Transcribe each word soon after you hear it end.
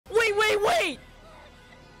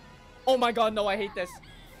Oh my god, no, I hate this.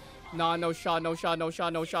 Nah, no shot, no shot, no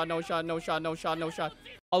shot, no shot, no shot, no shot, no shot, no shot.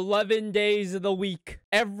 11 days of the week.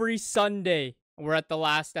 Every Sunday. We're at the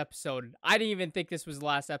last episode. I didn't even think this was the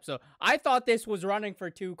last episode. I thought this was running for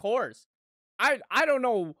 2 cores. I don't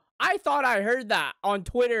know. I thought I heard that on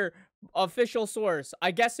Twitter. Official source.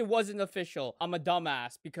 I guess it wasn't official. I'm a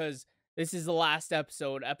dumbass because this is the last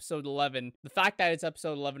episode, episode 11. The fact that it's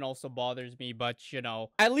episode 11 also bothers me, but you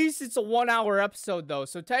know, at least it's a 1-hour episode though.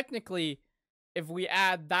 So technically, if we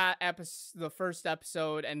add that episode, the first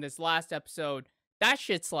episode and this last episode, that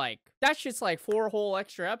shit's like 4 whole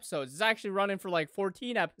extra episodes. It's actually running for like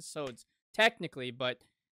 14 episodes technically, but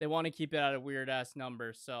they want to keep it at a weird ass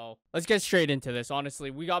number. So let's get straight into this.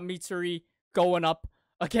 Honestly, we got Mitsuri going up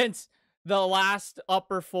against the last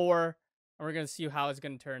upper 4. And we're going to see how it's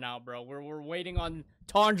going to turn out, bro. We're waiting on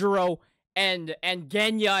Tanjiro and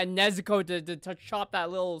Genya and Nezuko to chop that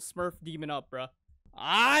little Smurf demon up, bro.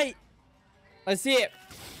 Alright. Let's see it.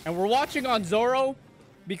 And we're watching on Zoro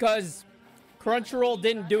because Crunchyroll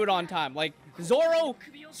didn't do it on time. Like, Zoro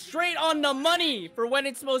straight on the money for when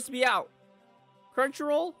it's supposed to be out.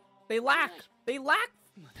 Crunchyroll, they lack. They lack.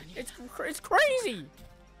 It's crazy.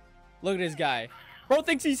 Look at this guy. Bro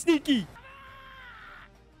thinks he's sneaky.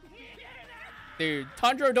 Dude,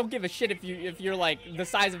 Tanjiro don't give a shit if you're like the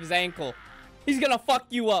size of his ankle. He's gonna fuck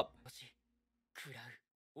you up.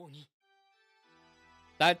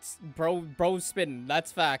 That's bro spitting.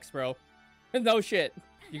 That's facts, bro. No shit.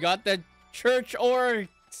 You got the church orcs.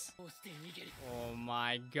 Oh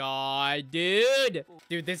my god, dude.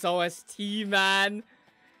 Dude, this OST, man.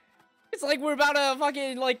 It's like we're about to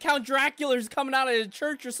fucking like Count Dracula's coming out of the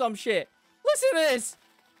church or some shit. Listen to this.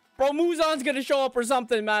 Bro, Muzan's gonna show up or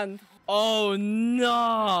something, man. Oh,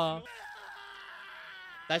 no.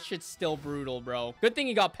 That shit's still brutal, bro. Good thing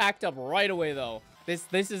he got packed up right away, though.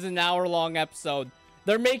 This is an hour-long episode.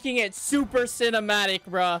 They're making it super cinematic,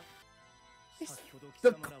 bro.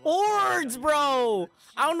 The chords, bro.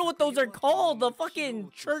 I don't know what those are called. The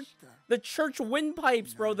fucking church... The church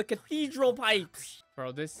windpipes, bro. The cathedral pipes.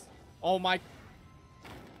 Bro, this... Oh, my...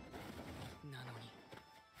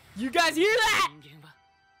 You guys hear that?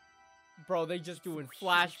 Bro, they just doing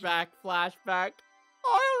flashback. Oh,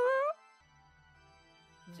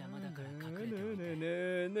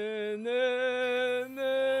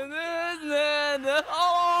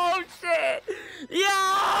 shit.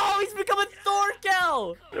 Yo, he's becoming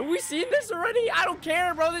Thorkel. Have we seen this already? I don't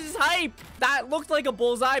care, bro. This is hype. That looked like a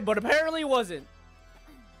bullseye, but apparently it wasn't.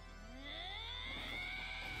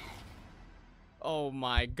 Oh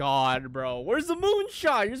my god, bro. Where's the moon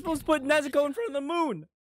shot? You're supposed to put Nezuko in front of the moon.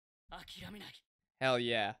 Hell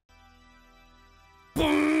yeah.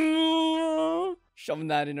 Boom! Shoving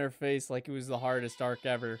that in her face like it was the hardest arc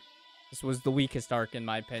ever. This was the weakest arc in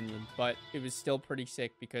my opinion, but it was still pretty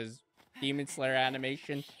sick because Demon Slayer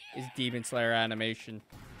animation is Demon Slayer animation.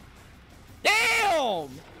 Damn!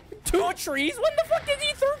 2 trees? When the fuck did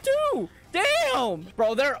he throw 2? Damn!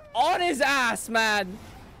 Bro, they're on his ass, man.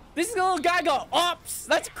 This little guy got ups.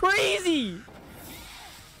 That's crazy.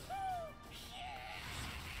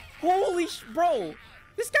 Holy bro.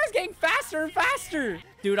 This guy's getting faster and faster.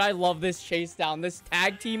 Dude, I love this chase down. This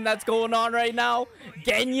tag team that's going on right now.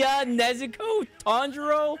 Genya, Nezuko,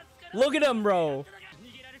 Tanjiro. Look at him, bro.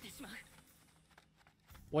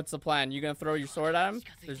 What's the plan? You gonna throw your sword at him?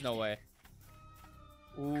 There's no way.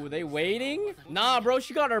 Ooh, they waiting? Nah, bro.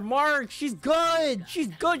 She got her mark. She's good. She's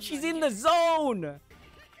good. She's in the zone.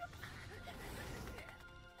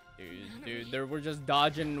 Dude, we're just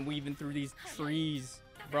dodging and weaving through these trees.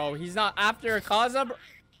 Bro, he's not after Akaza.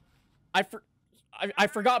 I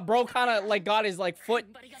forgot bro kind of like got his like foot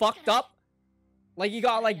fucked up. Like he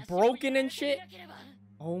got like broken and shit.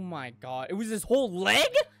 Oh my god. It was his whole leg?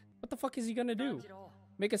 What the fuck is he gonna do?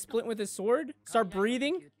 Make a splint with his sword? Start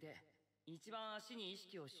breathing?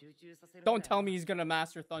 Don't tell me he's gonna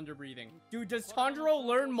master thunder breathing. Dude, does Tanjiro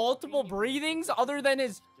learn multiple breathings other than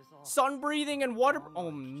his sun breathing and water?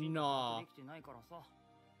 Oh no.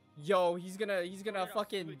 Yo, he's gonna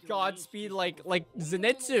fucking Godspeed like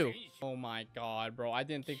Zenitsu. Oh my god, bro. I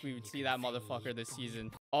didn't think we would see that motherfucker this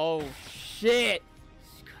season. Oh shit.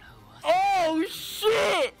 Oh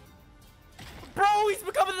shit. Bro, he's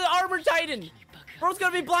becoming the armor titan. Bro's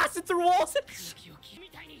gonna be blasted through walls.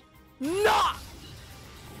 Nah!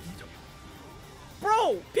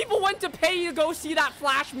 Bro, people went to pay to go see that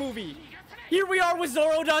Flash movie. Here we are with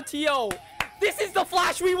Zoro.to. This is the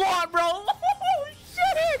Flash we want, bro. Oh,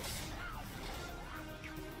 shit!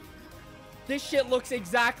 This shit looks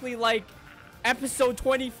exactly like episode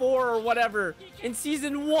 24 or whatever in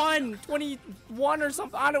season 1, 21 or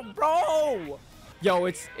something. I don't, bro. Yo,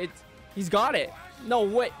 he's got it. No,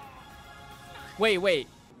 wait. Wait, wait.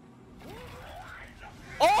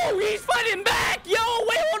 Oh, he's fighting back! Yo,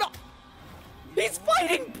 wait, hold on. He's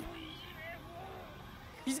fighting.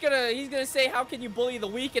 He's gonna say, how can you bully the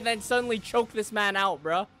weak, and then suddenly choke this man out,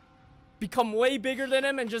 bruh. Become way bigger than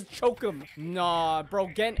him and just choke him. Nah, bro.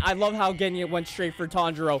 I love how Genya went straight for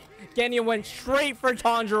Tanjiro. Genya went straight for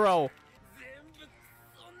Tanjiro.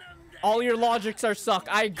 All your logics are suck.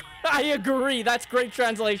 I agree. That's great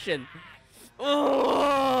translation.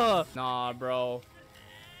 Ugh. Nah, bro.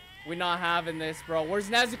 We're not having this, bro. Where's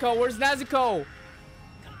Nezuko? Where's Nezuko?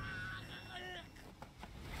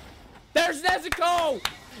 There's Nezuko!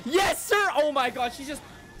 Yes, sir! Oh my god, she's just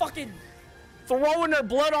fucking throwing her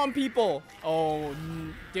blood on people. Oh,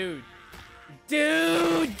 dude.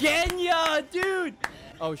 Dude, Genya, dude.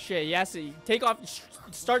 Oh shit, yes, take off.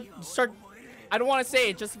 Start. I don't want to say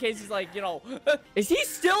it just in case he's like, you know. Is he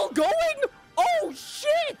still going? Oh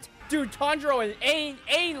shit! Dude, Tanjiro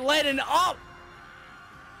ain't letting up.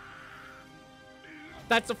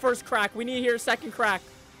 That's the first crack. We need to hear a second crack.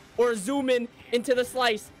 Or zoom in into the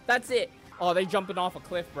slice. That's it. Oh, they jumping off a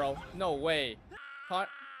cliff, bro. No way.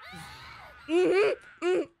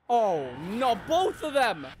 Oh, no. Both of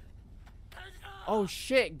them. Oh,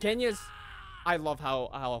 shit. Genya's... I love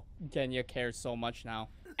how Genya cares so much now.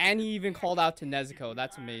 And he even called out to Nezuko.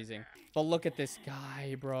 That's amazing. But look at this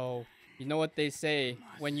guy, bro. You know what they say?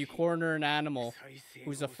 When you corner an animal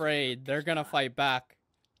who's afraid, they're gonna fight back.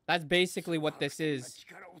 That's basically what this is.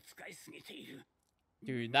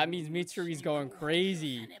 Dude, that means Mitsuri's going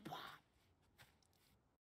crazy.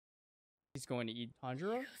 He's going to eat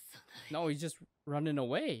Tanjiro? No, he's just running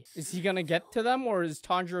away. Is he gonna get to them, or is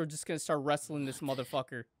Tanjiro just gonna start wrestling this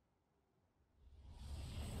motherfucker?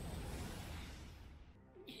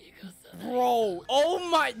 Bro, oh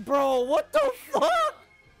my, bro, what the fuck?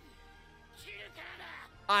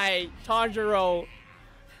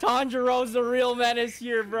 Tanjiro's the real menace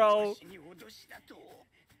here, bro.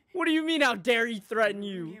 What do you mean, how dare he threaten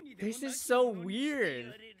you? This is so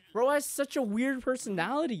weird. Bro has such a weird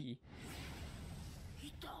personality.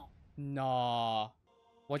 Nah.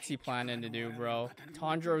 What's he planning to do, bro?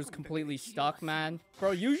 Tanjiro's completely stuck, man.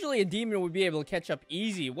 Bro, usually a demon would be able to catch up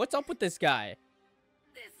easy. What's up with this guy?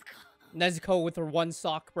 Nezuko with her one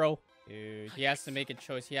sock, bro. Dude, he has to make a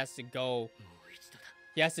choice. He has to go.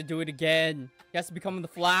 He has to do it again. He has to become the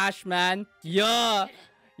Flash, man. Yeah.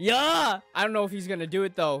 Yeah. I don't know if he's gonna do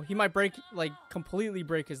it, though. He might break, like, completely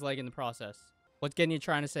break his leg in the process. What's Genya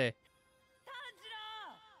trying to say?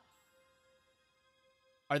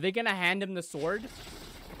 Are they gonna hand him the sword?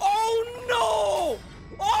 Oh, no!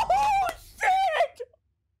 Oh, shit!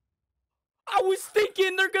 I was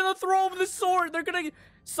thinking they're gonna throw him the sword. They're gonna...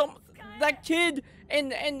 That kid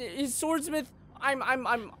and his swordsmith...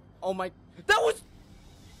 Oh, my... That was...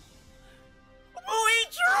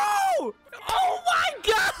 Muichiro! Oh my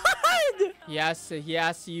god! He has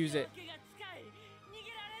to use it.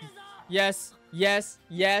 Yes.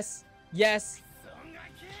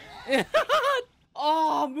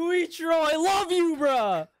 Oh, Muichiro, I love you,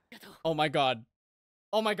 bruh. Oh my god.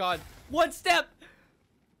 Oh my god. One step.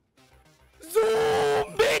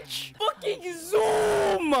 Zoom, bitch! Fucking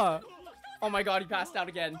zoom! Oh my god, he passed out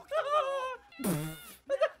again.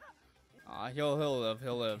 Aw, he'll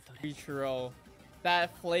live. Muichiro.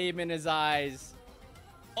 That flame in his eyes.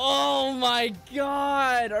 Oh my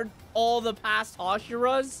god! Are all the past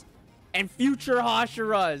Hashiras and future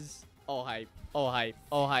Hashiras? Oh hype.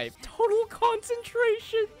 Total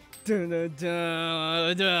concentration. Bro,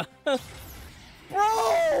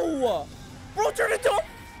 turn it to...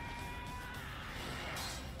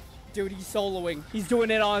 Dude, he's soloing. He's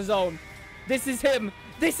doing it on his own. This is him.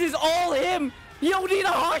 This is all him. You don't need a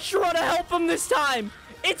Hashira to help him this time.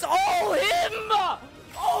 It's all him!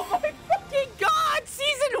 Oh my fucking god!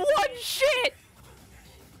 Season 1 shit!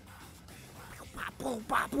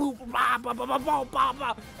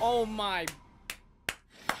 Oh my...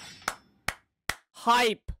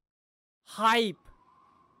 Hype.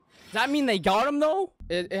 Does that mean they got him, though?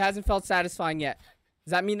 It hasn't felt satisfying yet.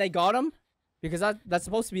 Does that mean they got him? Because that's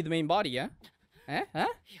supposed to be the main body, yeah? Huh?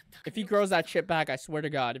 If he grows that shit back, I swear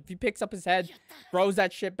to god. If he picks up his head, grows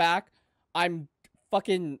that shit back, I'm...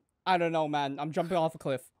 fucking, I don't know, man. I'm jumping off a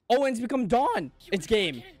cliff. Oh, and it's become dawn. It's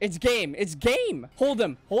game. Hold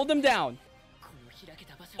him down.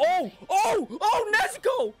 Oh,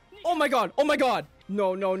 Nezuko. Oh my god.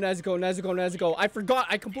 No, Nezuko.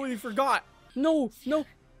 I completely forgot. No.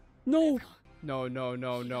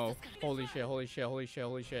 Holy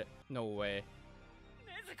shit. No way.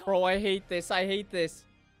 Bro, I hate this.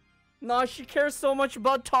 Nah, she cares so much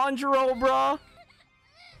about Tanjiro, bro.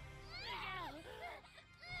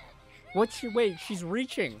 Wait, she's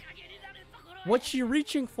reaching. What's she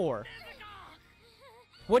reaching for?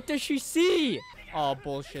 What does she see? Oh,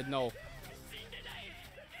 bullshit, no.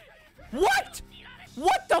 What?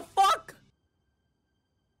 What the fuck?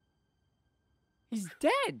 He's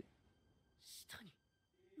dead.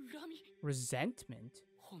 Resentment?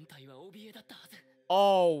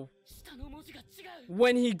 Oh.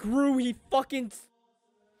 When he grew, he fucking...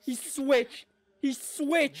 He switched. He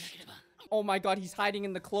switched. Oh my god, he's hiding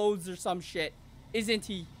in the clothes or some shit. Isn't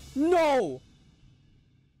he? No!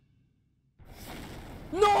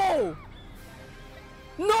 No!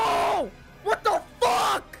 No! What the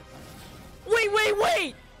fuck? Wait, wait,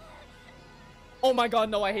 wait! Oh my god,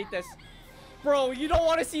 no, I hate this. Bro, you don't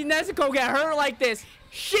want to see Nezuko get hurt like this.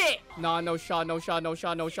 Shit! Nah, no shot, no shot, no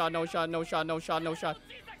shot, no shot, no shot, no shot, no shot, no shot.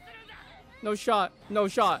 No shot, no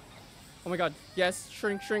shot. Oh my god, yes,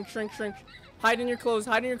 shrink, shrink, shrink, shrink. Hide in your clothes,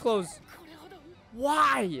 hide in your clothes.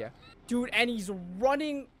 Why? Dude, and he's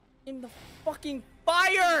running in the fucking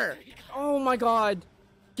fire! Oh my god.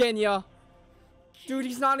 Genya. Dude,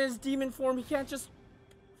 he's not in his demon form. He can't just...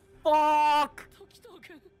 Fuck!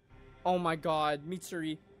 Oh my god.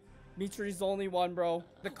 Mitsuri. Mitsuri's the only one, bro.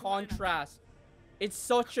 The contrast. It's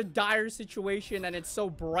such a dire situation and it's so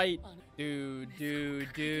bright. Dude,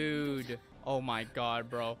 dude, dude. Oh my god,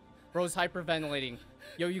 bro. Bro's hyperventilating.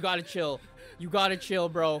 Yo, you gotta chill. You gotta chill,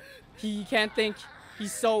 bro. He can't think.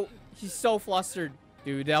 He's so flustered.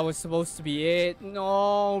 Dude, that was supposed to be it.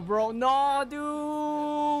 No, bro. No,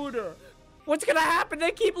 dude. What's gonna happen? They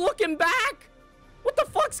keep looking back. What the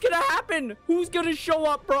fuck's gonna happen? Who's gonna show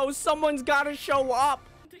up, bro? Someone's gotta show up.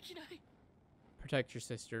 Protect your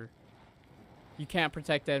sister. You can't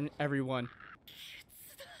protect everyone.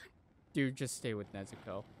 Dude, just stay with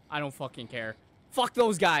Nezuko. I don't fucking care. Fuck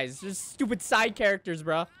those guys. They're stupid side characters,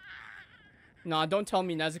 bro. Nah, don't tell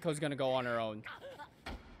me Nezuko's gonna go on her own.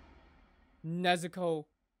 Nezuko.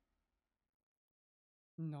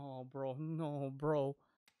 No, bro. No, bro.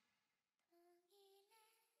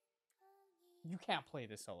 You can't play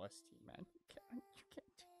this OST, man.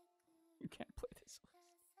 You can't play this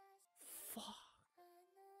OST. Fuck.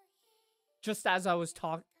 Just as I was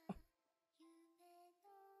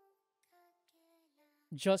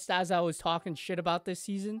talking shit about this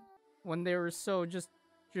season, when they were so just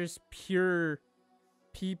pure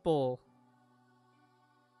people,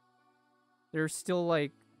 they're still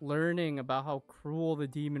like learning about how cruel the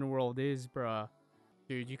demon world is, bruh.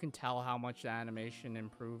 Dude, you can tell how much the animation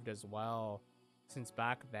improved as well since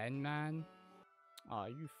back then, man. Aw,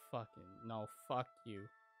 you fucking... No, fuck you.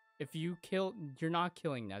 If you kill... You're not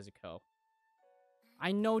killing Nezuko.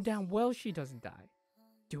 I know damn well she doesn't die.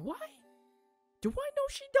 Do I? Do I know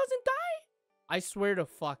she doesn't die? I swear to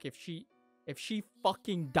fuck if she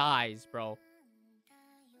fucking dies, bro.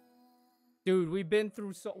 Dude, we've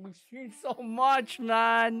seen so much,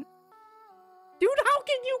 man. Dude, how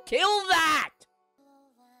can you kill that?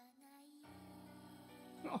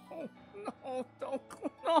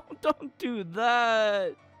 No, don't do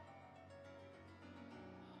that.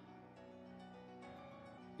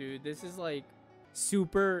 Dude, this is like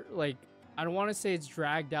super, like, I don't want to say it's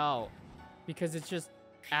dragged out because it's just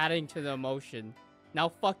adding to the emotion. Now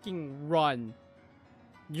fucking run.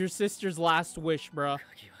 Your sister's last wish, bruh.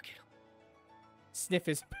 Sniff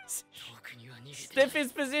his position. Sniff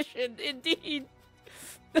his position, indeed.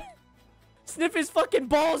 Sniff his fucking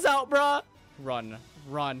balls out, bruh. Run,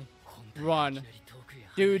 run, run.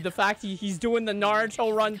 Dude, the fact he's doing the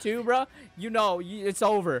Naruto run too, bruh. You know, it's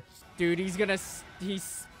over. Dude, he's gonna...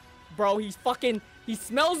 Bro, he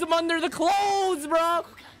smells him under the clothes, bro.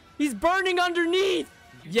 He's burning underneath.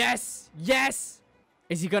 Yes, yes.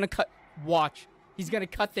 Is he gonna cut... Watch. He's gonna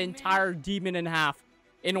cut the entire demon in half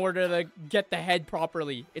in order to get the head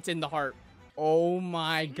properly. It's in the heart. Oh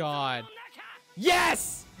my god.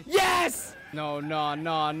 Yes! Yes! No,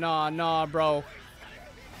 bro.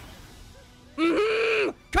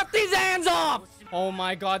 Cut these hands off! Oh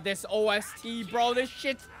my god, this OST, bro. This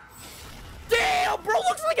shit's... Damn, bro,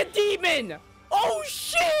 looks like a demon! Oh,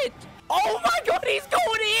 shit! Oh my god, he's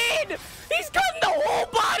going in! He's cutting the whole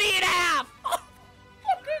body in half! Oh,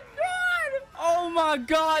 fucking god! Oh my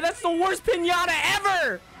god, that's the worst pinata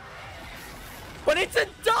ever! But it's a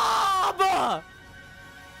dub!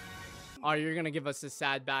 Oh, you're gonna give us a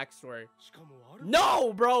sad backstory.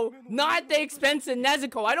 No, bro! Not at the expense of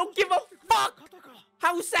Nezuko. I don't give a fuck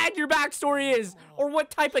how sad your backstory is or what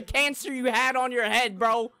type of cancer you had on your head,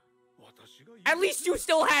 bro. At least you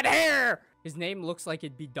still had hair! His name looks like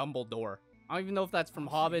it'd be Dumbledore. I don't even know if that's from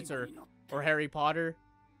Hobbits or Harry Potter.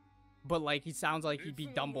 But, like, he sounds like he'd be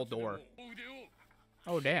Dumbledore.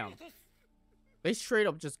 Oh, damn. They straight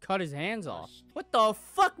up just cut his hands off. What the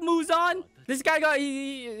fuck, Muzan? This guy got,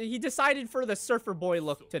 he decided for the surfer boy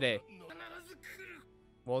look today.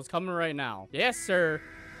 Well, it's coming right now. Yes, sir.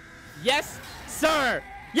 Yes, sir.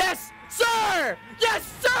 Yes, sir. Yes,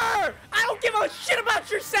 sir. I don't give a shit about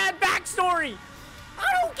your sad backstory. I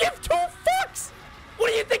don't give two fucks. What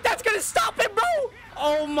do you think that's gonna stop him, bro?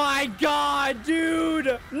 Oh my god,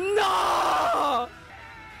 dude. No.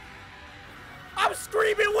 I'm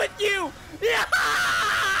screaming with you. Yeah.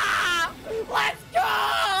 Let's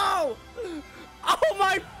go. Oh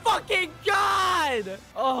my fucking god.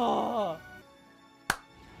 Oh.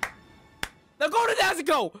 Now go to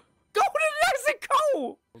Nezuko. Go to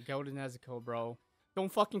Nezuko. Go to Nezuko, bro.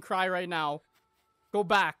 Don't fucking cry right now. Go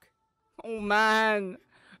back. Oh man.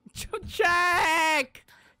 Check.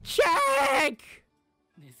 Check.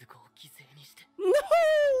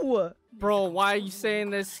 No! Bro, why are you saying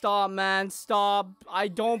this? Stop, man. Stop. I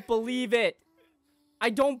don't believe it. I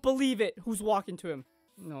don't believe it. Who's walking to him?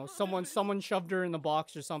 No, someone shoved her in the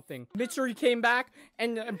box or something. Mitsuri came back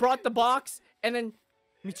and brought the box, and then...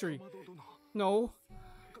 Mitsuri. No.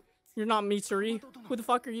 You're not Mitsuri. Who the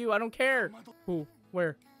fuck are you? I don't care. Who?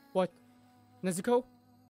 Where? What? Nezuko?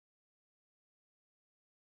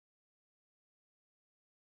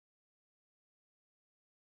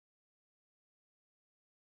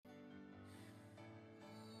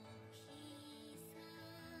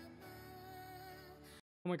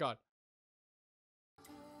 Oh my god.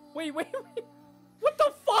 Wait. What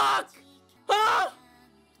the fuck? Huh?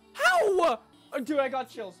 How? Oh, dude, I got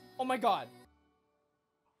chills. Oh my god.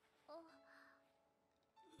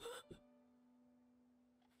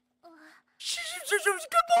 Good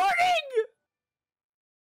morning!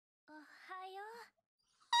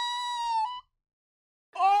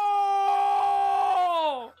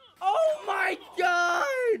 Oh! Oh my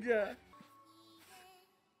god!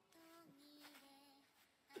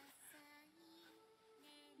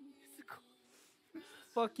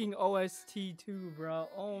 Fucking OST too, bro.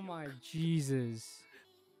 Oh my Jesus.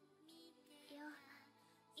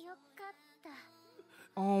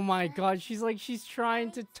 Oh my god, she's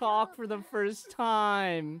trying to talk for the first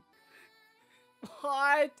time.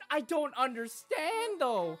 What? I don't understand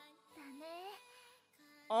though.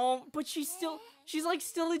 Oh, but she's like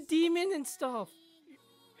still a demon and stuff.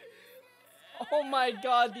 Oh my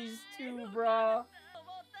god, these two, bro.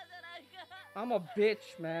 I'm a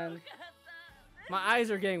bitch, man. My eyes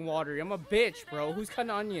are getting watery. I'm a bitch, bro. Who's cutting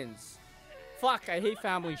onions? Fuck, I hate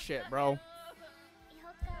family shit, bro.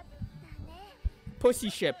 Pussy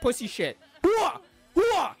shit. Hooah!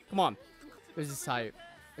 Hooah! Come on. This is hype.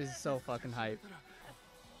 This is so fucking hype.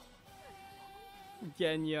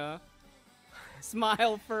 Genya.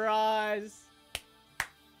 Smile for us.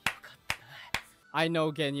 I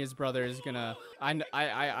know Genya's brother is gonna...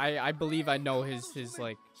 I believe I know his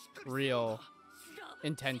like, real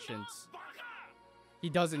intentions. He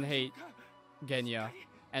doesn't hate Genya,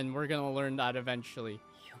 and we're gonna learn that eventually.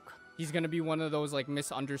 He's gonna be one of those like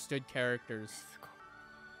misunderstood characters.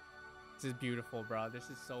 This is beautiful, bro. This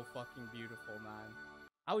is so fucking beautiful, man.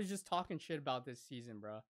 I was just talking shit about this season,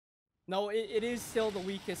 bro. No, it is still the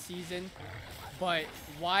weakest season, but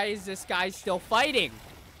why is this guy still fighting?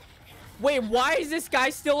 Wait, why is this guy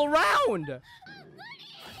still around?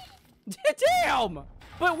 Damn!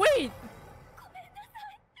 But wait!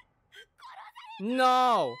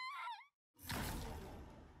 No!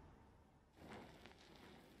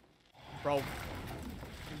 Bro.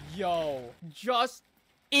 Yo. Just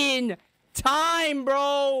in time,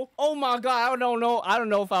 bro! Oh my god, I don't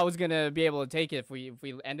know if I was gonna be able to take it if we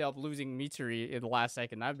ended up losing Mitsuri in the last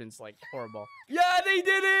second. That'd been like horrible. Yeah, they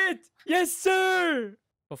did it! Yes, sir!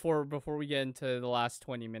 Before we get into the last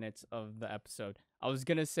 20 minutes of the episode, I was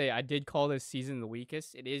gonna say I did call this season the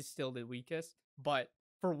weakest. It is still the weakest, but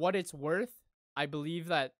for what it's worth, I believe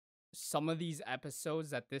that some of these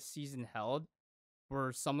episodes that this season held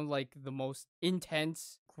were some of like the most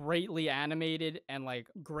intense, greatly animated, and like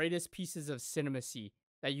greatest pieces of cinemacy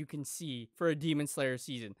that you can see for a Demon Slayer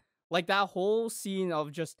season. Like that whole scene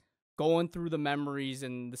of just going through the memories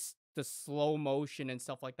and the slow motion and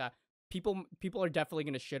stuff like that. People are definitely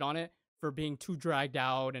gonna shit on it for being too dragged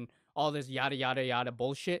out and all this yada yada yada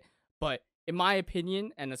bullshit. But in my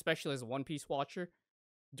opinion, and especially as a One Piece watcher,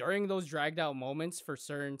 during those dragged out moments for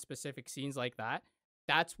certain specific scenes like that,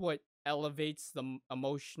 that's what elevates the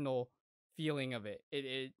emotional feeling of it.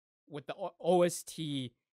 It with the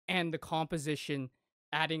OST and the composition,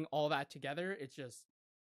 adding all that together, it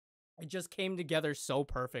just came together so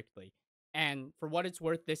perfectly. And for what it's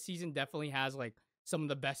worth, this season definitely has like some of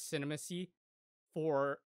the best cinemacy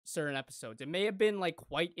for certain episodes. It may have been like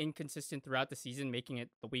quite inconsistent throughout the season, making it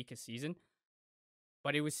the weakest season,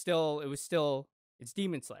 But it's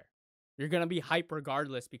Demon Slayer. You're gonna be hype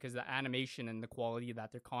regardless because the animation and the quality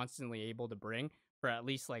that they're constantly able to bring for at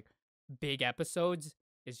least like big episodes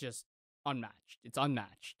is just unmatched. It's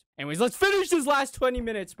unmatched. Anyways, let's finish this last 20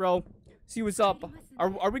 minutes, bro. See what's up.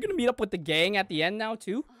 Are we gonna meet up with the gang at the end now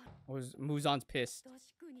too? Muzan's pissed.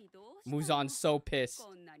 Muzan's so pissed.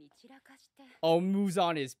 Oh,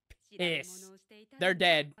 Muzan is pissed. They're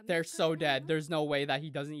dead. They're so dead. There's no way that he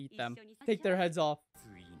doesn't eat them. Take their heads off.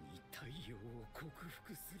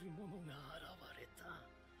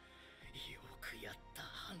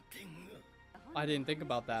 I didn't think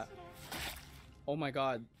about that. Oh my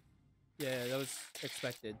god. Yeah, that was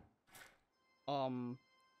expected.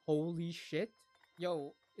 Holy shit.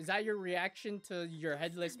 Yo, is that your reaction to your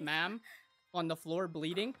headless ma'am on the floor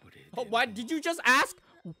bleeding? Oh, what? Did you just ask?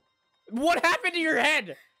 What happened to your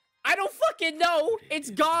head? I don't fucking know. It's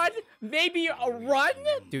gone. Maybe a run?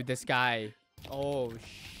 Dude, this guy. Oh,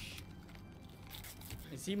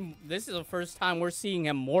 this is the first time we're seeing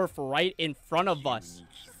him morph right in front of us.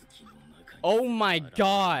 Oh my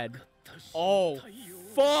god. Oh,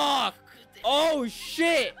 fuck. Oh,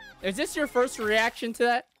 shit. Is this your first reaction to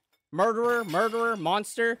that? Murderer,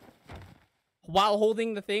 monster? While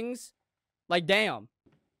holding the things? Like, damn.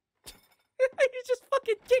 He's just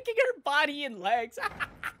fucking kicking her body and legs.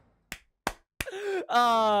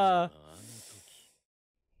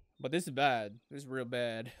 But this is bad. This is real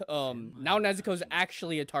bad. Now Nezuko's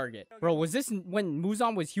actually a target. Bro, was this when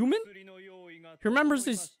Muzan was human? He remembers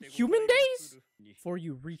his human days? Before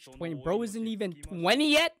you reach 20. Bro isn't even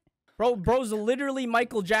 20 yet? Bro's literally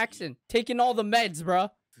Michael Jackson. Taking all the meds, bro.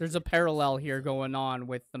 There's a parallel here going on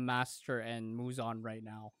with the Master and Muzan right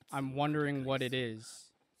now. I'm wondering what it is.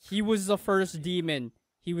 He was the first demon.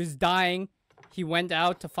 He was dying. He went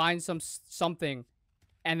out to find something.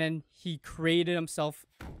 And then he created himself.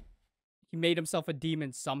 He made himself a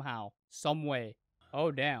demon somehow. Some way.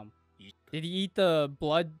 Oh, damn. Did he eat the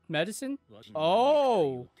blood medicine?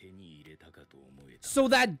 Oh. So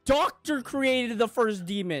that doctor created the first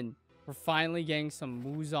demon. We're finally getting some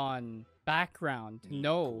Muzan background to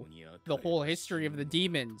know the whole history of the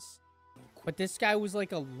demons. But this guy was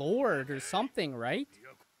like a lord or something, right?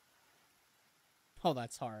 Oh,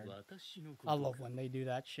 that's hard. I love when they do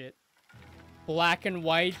that shit. Black and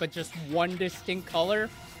white, but just one distinct color.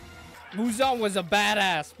 Muzan was a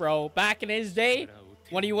badass, bro. Back in his day,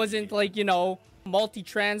 when he wasn't like, you know,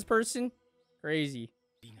 multi-trans person. Crazy.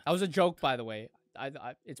 That was a joke, by the way.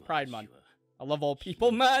 It's Pride Month. I love all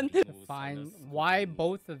people, man. Fine. Why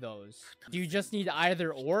both of those? Do you just need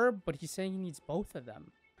either or? But he's saying he needs both of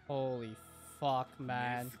them. Holy fuck,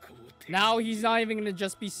 man. Now he's not even gonna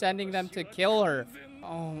just be sending them to kill her.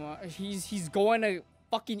 Oh, he's going to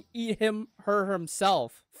fucking eat her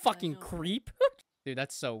himself. Fucking creep. Dude,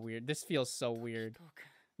 that's so weird. This feels so weird.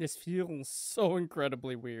 This feels so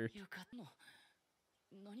incredibly weird.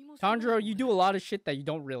 Tanjiro, you do a lot of shit that you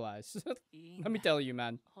don't realize. Let me tell you,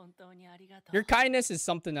 man. Your kindness is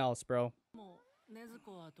something else, bro.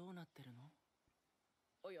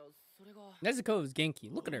 Nezuko is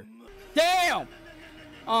Genki. Look at her. Damn!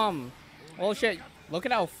 Well, shit. Look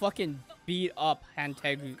at how fucking beat up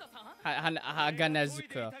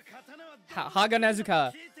Haganezuka.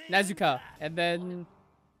 Nezuka. And then...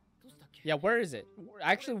 Yeah, where is it?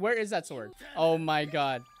 Actually, where is that sword? Oh my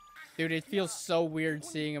god. Dude, it feels so weird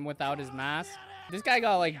seeing him without his mask. This guy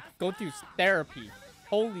gotta, like, go through therapy.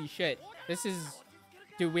 Holy shit. This is...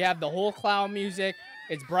 Dude, we have the whole clown music.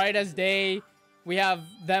 It's bright as day. We have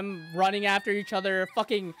them running after each other.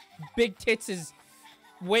 Fucking Big Tits is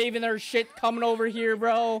waving her shit coming over here,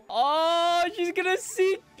 bro. Oh, she's gonna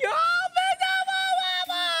see...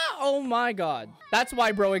 Oh my god. That's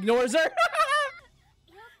why bro ignores her.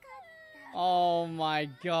 Oh my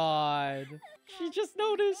god. She just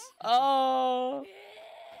noticed. Oh.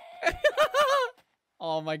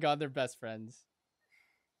 Oh my god, they're best friends.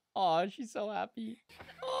 Oh, she's so happy.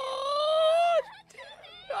 Oh,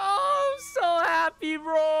 I'm so happy,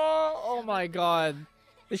 bro. Oh my god.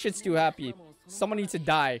 This shit's too happy. Someone needs to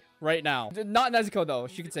die right now. Not Nezuko though,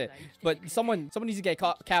 she could say. But someone needs to get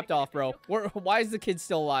capped off, bro. Why is the kid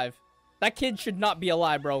still alive? That kid should not be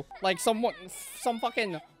alive, bro. Like some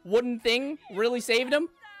fucking wooden thing really saved him.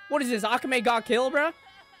 What is this? Akame got killed, bro?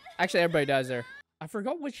 Actually, everybody dies there. I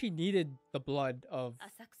forgot what she needed the blood of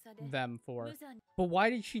them for. But why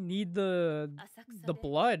did she need the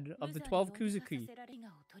blood of the 12 Kuzuki?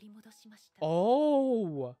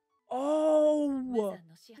 Oh. Oh.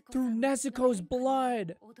 Through Nezuko's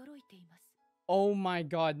blood. Oh my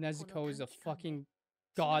god, Nezuko is a fucking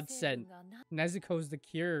godsend. Nezuko's the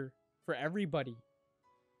cure for everybody.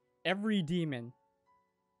 Every demon.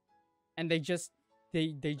 And they just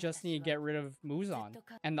they just need to get rid of Muzan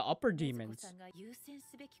and the upper demons.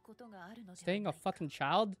 Staying a fucking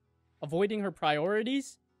child? Avoiding her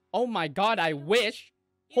priorities? Oh my god, I wish!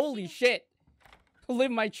 Holy shit! To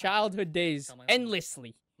live my childhood days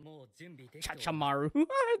endlessly. Chachamaru.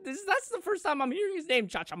 That's the first time I'm hearing his name.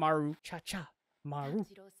 Chachamaru. Chachamaru.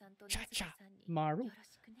 Chachamaru.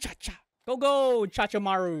 Chacha. Go go,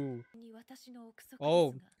 Chachamaru.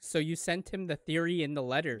 Oh, so you sent him the theory in the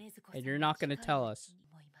letter, and you're not gonna tell us.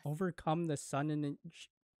 Overcome the sun and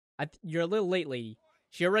you're a little late, lady.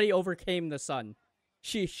 She already overcame the sun.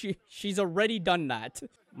 She's already done that.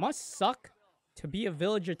 Must suck to be a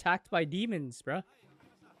village attacked by demons, bruh.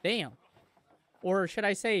 Damn. Or should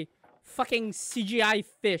I say, fucking CGI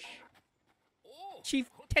fish. Chief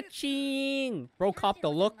Techin! Bro copped the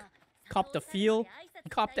look, copped the feel, he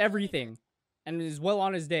copped everything. And is well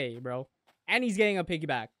on his day, bro. And he's getting a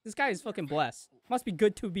piggyback. This guy is fucking blessed. Must be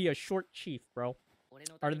good to be a short chief, bro.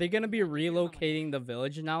 Are they gonna be relocating the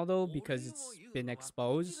village now, though, because it's been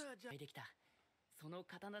exposed?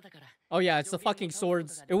 Oh yeah, it's the fucking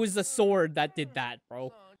swords. It was the sword that did that,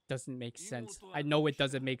 bro. Doesn't make sense. I know it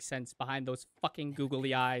doesn't make sense behind those fucking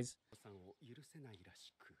googly eyes.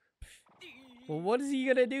 Well, what is he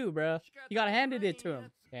gonna do, bro? You gotta hand it to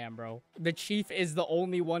him. Damn, bro. The chief is the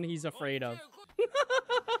only one he's afraid of.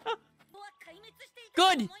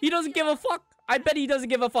 Good! He doesn't give a fuck! I bet he doesn't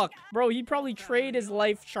give a fuck. Bro, he'd probably trade his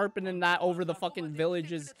life sharpening that over the fucking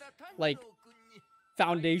village's, like,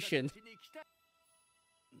 foundation.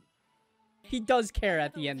 He does care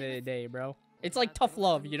at the end of the day, bro. It's like tough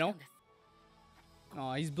love, you know?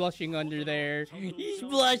 Oh, he's blushing under there. He's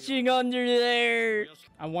blushing under there.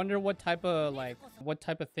 I wonder what type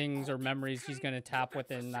of things or memories he's gonna tap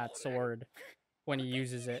within that sword when he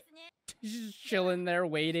uses it. He's just chilling there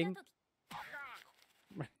waiting.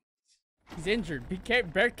 He's injured. Be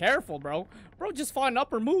careful, bro. Bro just fought an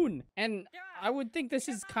upper moon. And I would think this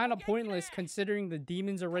is kind of pointless considering the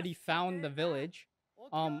demons already found the village.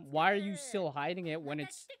 Why are you still hiding it when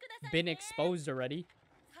it's been exposed already?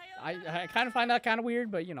 I kind of find that kind of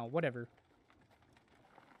weird, but you know, whatever.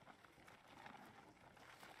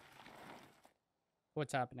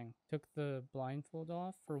 What's happening? Took the blindfold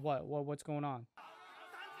off? Or what? What's going on?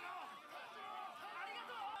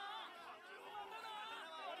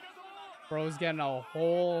 Bro's getting a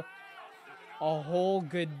whole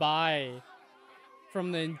goodbye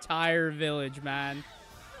from the entire village, man.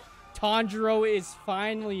 Tanjiro is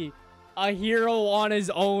finally a hero on his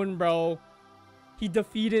own, bro. He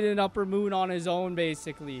defeated an upper moon on his own,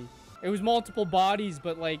 basically. It was multiple bodies,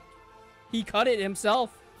 but, like, he cut it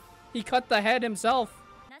himself. He cut the head himself.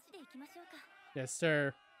 Yes,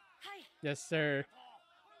 sir. Yes, sir.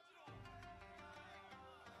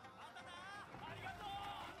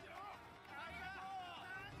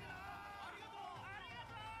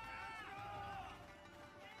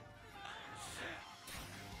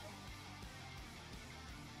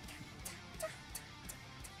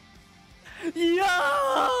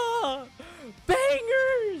 Yeah!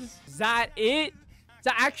 Bangers! Is that it? Is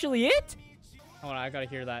that actually it? Hold on, I gotta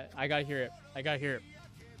hear that. I gotta hear it. I gotta hear it.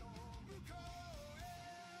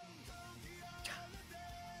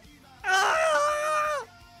 Ah!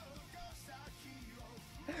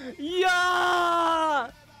 Yeah!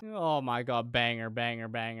 Oh my god, banger, banger,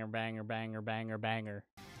 banger, banger, banger, banger, banger.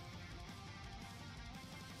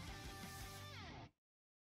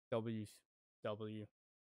 W.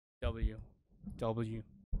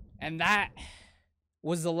 And that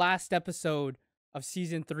was the last episode of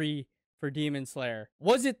season 3 for Demon Slayer.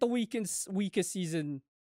 Was it the weakest season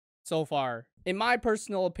so far? In my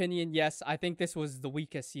personal opinion, yes, I think this was the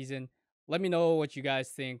weakest season. Let me know what you guys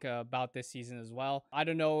think about this season as well. I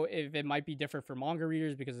don't know if it might be different for manga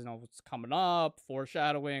readers because, you know, what's coming up,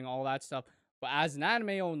 foreshadowing, all that stuff. But as an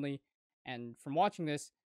anime only, and from watching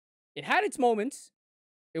this, it had its moments.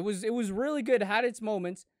 It was really good, had its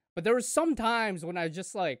moments. But there was some times when I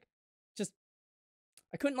just I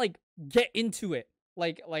couldn't like get into it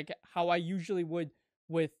like how I usually would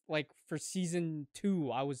with like for season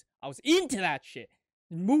 2. I was into that shit.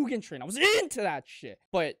 Mugen Train, I was into that shit.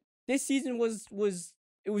 But this season was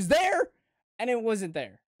there and it wasn't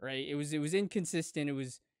there, right? It was inconsistent. It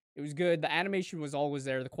was good. The animation was always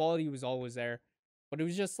there. The quality was always there. But it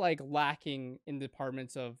was just like lacking in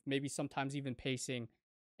departments of maybe sometimes even pacing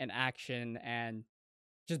and action and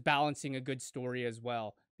just balancing a good story as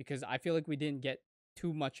well, because I feel like we didn't get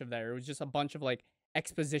too much of that. It was just a bunch of like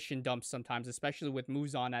exposition dumps sometimes, especially with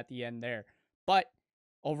Muzan at the end there. But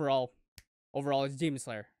overall it's Demon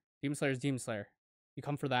Slayer. Demon Slayer is Demon Slayer. You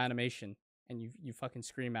come for the animation and you fucking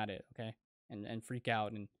scream at it, okay? And freak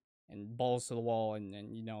out and balls to the wall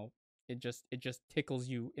and you know, It just tickles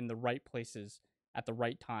you in the right places at the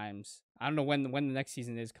right times. I don't know when the next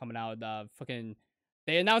season is coming out. Fucking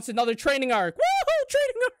they announced another training arc. Woohoo!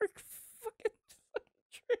 Training arc. Fucking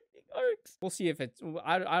training arcs. We'll see if it's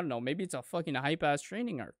I don't know. Maybe it's a fucking hype ass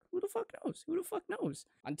training arc. Who the fuck knows? Who the fuck knows?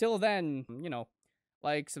 Until then,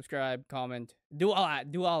 like, subscribe, comment, do all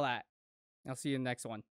that. Do all that. I'll see you in the next one.